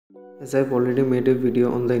As I've already made a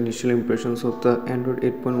video on the initial impressions of the Android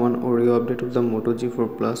 8.1 Oreo update of the Moto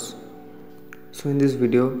G4 Plus. So in this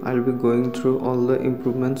video, I'll be going through all the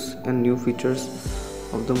improvements and new features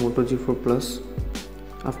of the Moto G4 Plus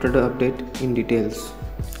after the update in details.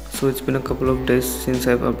 So it's been a couple of days since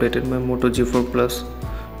I've updated my Moto G4 Plus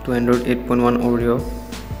to Android 8.1 Oreo.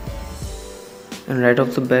 And right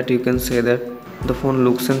off the bat you can say that the phone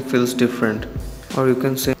looks and feels different, or you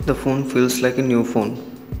can say the phone feels like a new phone.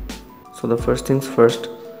 So the first things first,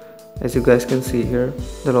 as you guys can see here,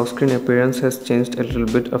 the Lockscreen Appearance has changed a little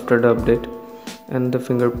bit after the update, and the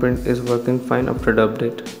fingerprint is working fine after the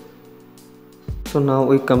update. So now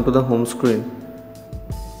we come to the home screen,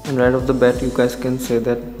 and right off the bat you guys can say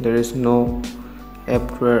that there is no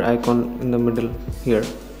app drawer icon in the middle here.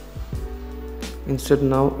 Instead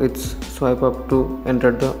now it's swipe up to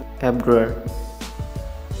enter the app drawer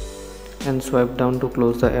and swipe down to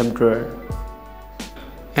close the app drawer.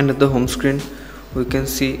 And at the home screen we can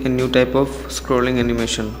see a new type of scrolling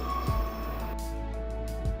animation.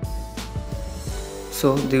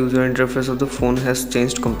 So the user interface of the phone has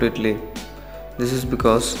changed completely. This is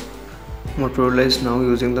because Motorola is now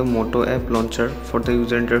using the Moto app launcher for the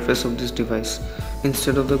user interface of this device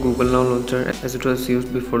instead of the Google Now launcher as it was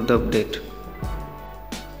used before the update.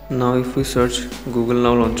 Now if we search Google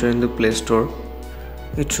Now launcher in the Play Store,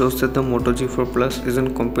 it shows that the Moto G4 Plus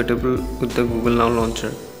isn't compatible with the Google Now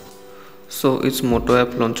launcher. So it's Moto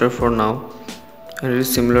app launcher for now, and it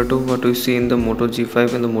is similar to what we see in the Moto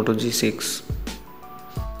G5 and the Moto G6.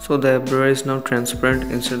 So the app drawer is now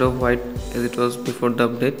transparent instead of white as it was before the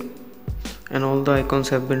update, and all the icons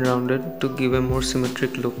have been rounded to give a more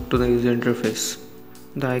symmetric look to the user interface.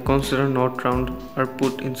 The icons that are not round are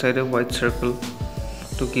put inside a white circle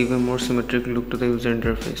to give a more symmetric look to the user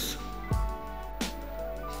interface.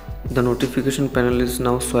 The notification panel is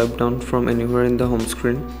now swipe down from anywhere in the home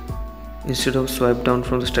screen instead of swipe down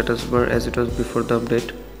from the status bar as it was before the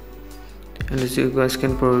update. And as you guys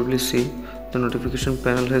can probably see, the notification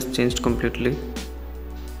panel has changed completely.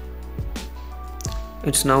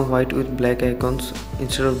 It's now white with black icons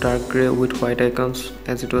instead of dark grey with white icons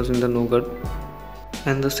as it was in the Nougat.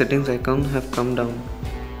 And the settings icon have come down.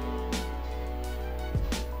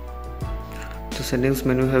 The settings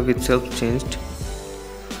menu have itself changed,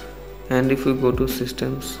 and if we go to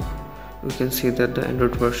systems, we can see that the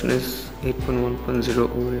Android version is 8.1.0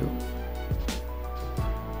 Oreo.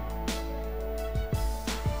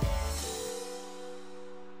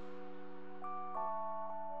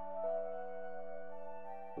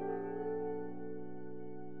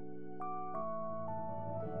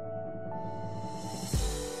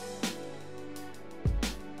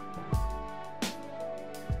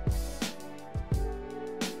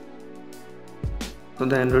 So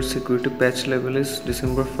the Android security patch level is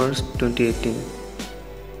December 1st, 2018.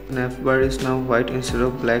 Nav bar is now white instead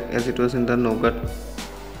of black as it was in the Nougat.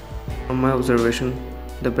 From my observation,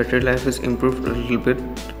 the battery life is improved a little bit,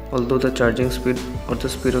 although the charging speed or the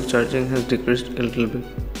speed of charging has decreased a little bit.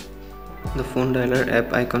 The phone dialer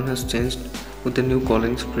app icon has changed with the new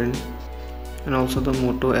calling screen, and also the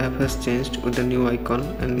Moto app has changed with the new icon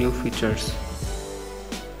and new features.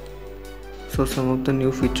 So some of the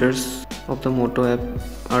new features of the Moto app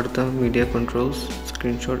are the media controls,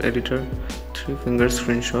 screenshot editor, 3-finger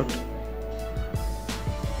screenshot,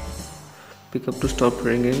 pick up to stop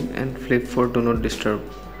ringing, and flip for do not disturb.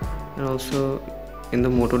 And also in the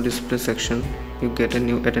Moto display section you get a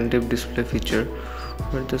new attentive display feature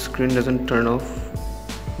where the screen doesn't turn off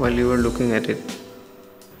while you are looking at it.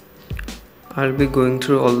 I'll be going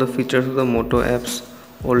through all the features of the Moto apps,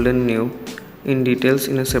 old and new, in details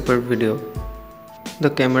in a separate video. The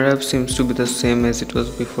camera app seems to be the same as it was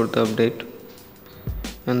before the update,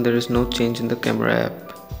 and there is no change in the camera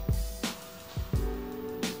app.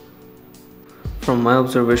 From my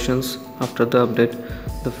observations after the update,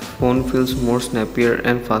 the phone feels more snappier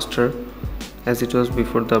and faster as it was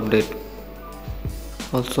before the update.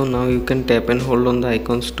 Also now you can tap and hold on the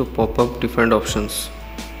icons to pop up different options.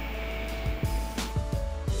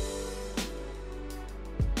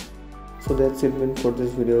 So that's it for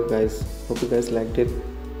this video guys. Hope you guys liked it.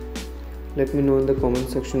 Let me know in the comment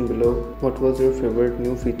section below what was your favorite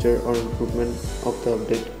new feature or improvement of the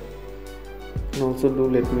update. And also do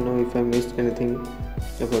let me know if I missed anything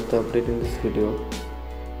about the update in this video.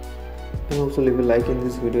 And also leave a like in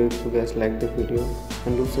this video if you guys liked the video,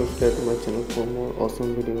 and do subscribe to my channel for more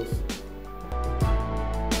awesome videos.